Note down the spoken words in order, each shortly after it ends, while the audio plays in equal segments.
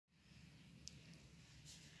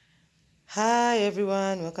Hi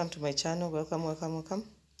everyone, welcome to my channel. Welcome.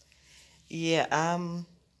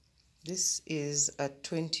 This is a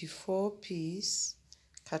 24-piece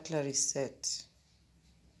cutlery set.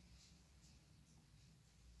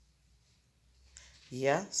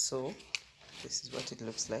 So this is what it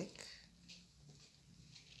looks like.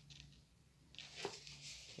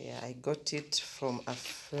 I got it from a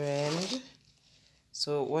friend.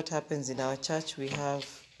 So what happens in our church, we have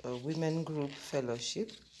a women group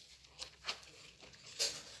fellowship,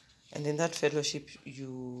 and in that fellowship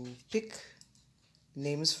you pick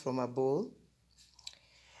names from a bowl,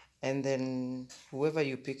 and then whoever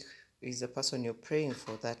you pick is the person you're praying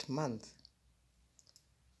for that month.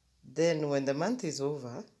 Then when the month is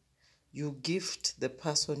over, you gift the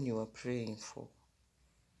person you are praying for.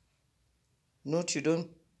 Note, you don't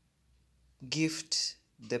gift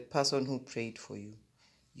the person who prayed for you.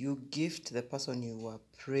 You gift the person you are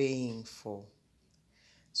praying for.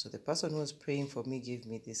 So the person who was praying for me gave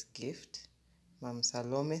me this gift. Ma'am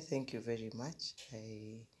Salome, thank you very much.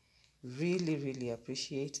 I really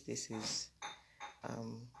appreciate. This is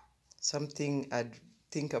something I'd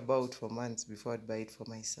think about for months before I'd buy it for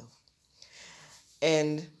myself.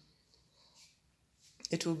 And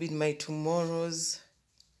it will be my tomorrow's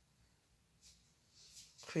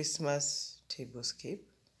Christmas tablescape,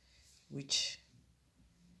 which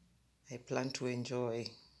I plan to enjoy.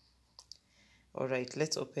 All right,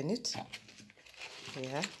 let's open it.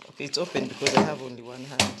 Okay, it's open because I have only one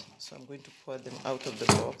hand, so I'm going to pour them out of the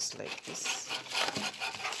box like this.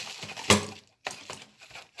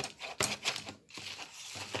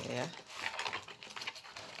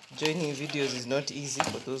 Joining videos is not easy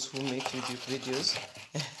for those who make YouTube videos.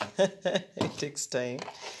 It takes time.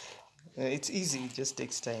 It's easy, it just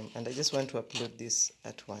takes time, and I just want to upload this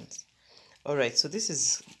at once. All right, so this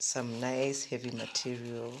is some nice heavy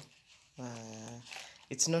material.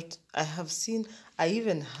 It's not, I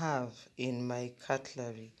even have in my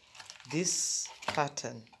cutlery this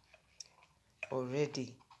pattern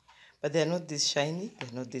already, but they're not this shiny,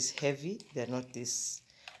 they're not this heavy, they're not this,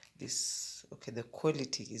 okay, the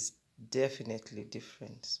quality is definitely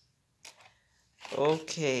different.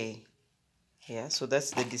 Okay, so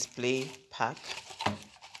that's the display pack.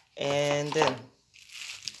 And then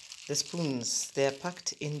the spoons, they are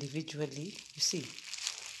packed individually. You see,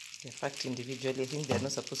 they're packed individually. I think they're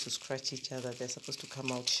not supposed to scratch each other. They're supposed to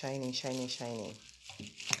come out shining.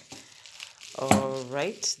 All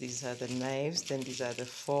right, these are the knives. Then these are the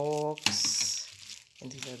forks.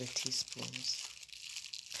 And these are the teaspoons.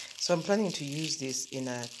 So I'm planning to use this in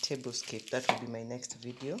a tablescape. That will be my next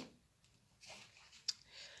video.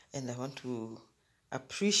 And I want to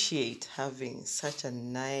appreciate having such a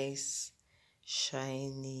nice,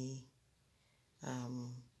 shiny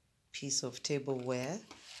piece of tableware.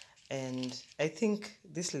 And I think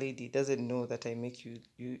this lady doesn't know that I make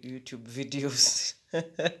YouTube videos.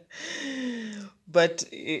 But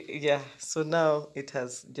so now it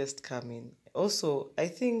has just come in. Also, I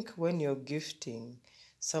think when you're gifting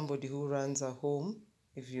somebody who runs a home,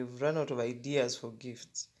 if you've run out of ideas for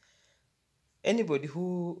gifts, anybody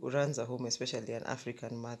who runs a home, especially an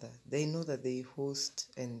African mother, they know that they host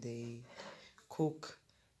and they cook,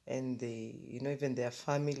 and they, even their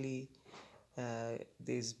family,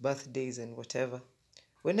 there's birthdays and whatever.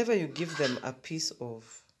 Whenever you give them a piece of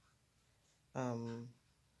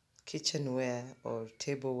kitchenware or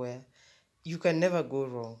tableware, you can never go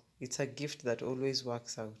wrong. It's a gift that always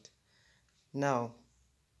works out. Now,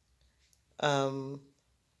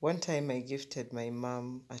 one time I gifted my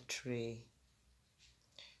mom a tray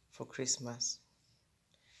for Christmas.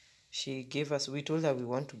 She gave us, we told her we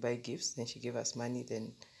want to buy gifts, then she gave us money,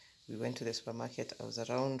 then we went to the supermarket. I was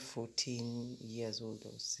around 14 years old,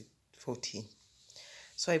 or 14.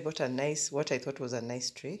 So I bought what I thought was a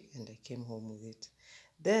nice tray, and I came home with it.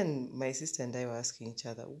 Then my sister and I were asking each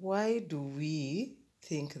other, why do we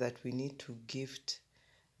think that we need to gift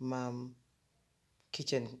mom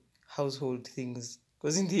kitchen household things?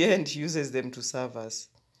 Because in the end, she uses them to serve us.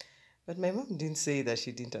 But my mom didn't say that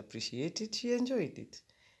she didn't appreciate it. She enjoyed it.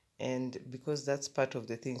 And because that's part of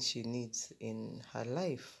the things she needs in her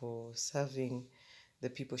life for serving the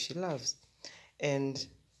people she loves. And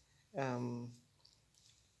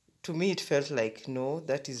to me, it felt like, no,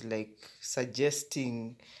 that is like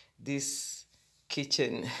suggesting this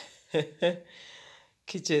kitchen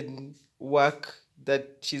work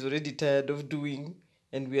that she's already tired of doing,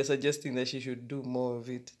 and we are suggesting that she should do more of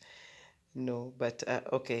it. No, but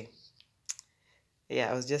okay.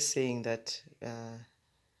 I was just saying that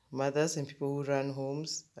mothers and people who run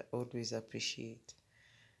homes, I always appreciate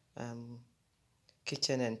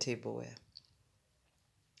kitchen and tableware.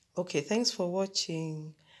 Okay, thanks for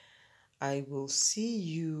watching. I will see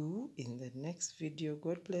you in the next video.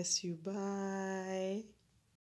 God bless you. Bye.